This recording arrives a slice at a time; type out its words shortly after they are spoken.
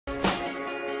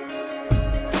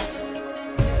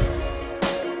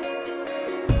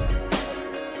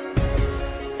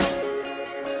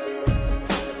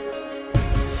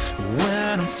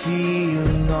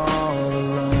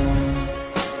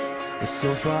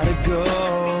far to go.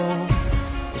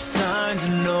 The signs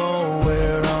are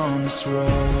nowhere on this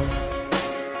road,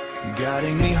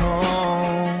 guiding me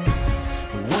home.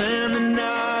 When the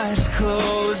night is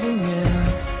closing in,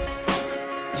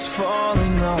 it's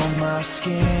falling on my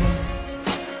skin.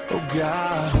 Oh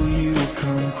God, will you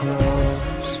come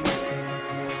close?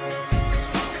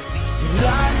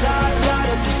 Light, light, light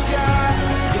up the sky.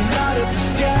 You light up the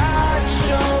sky.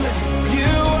 Show me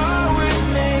you are with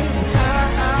me.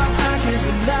 I can't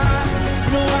deny,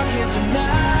 no I can't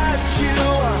deny that you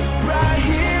are right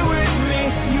here with me.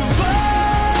 You've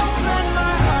opened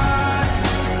my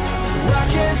eyes so I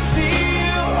can see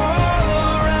you all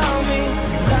around me.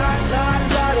 Light, light,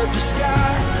 light up the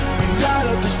sky. You light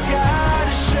up the sky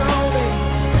to show me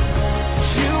that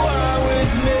you are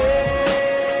with me.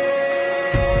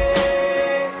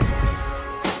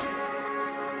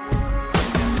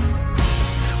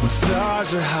 Stars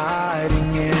are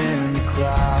hiding in the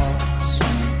clouds,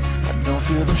 I don't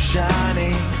feel them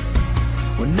shining.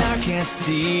 When I can't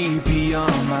see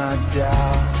beyond my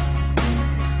doubt,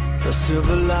 the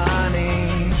silver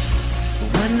lining.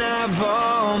 When I've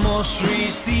almost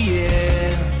reached the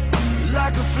end,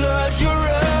 like a flood you're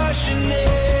rushing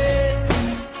in.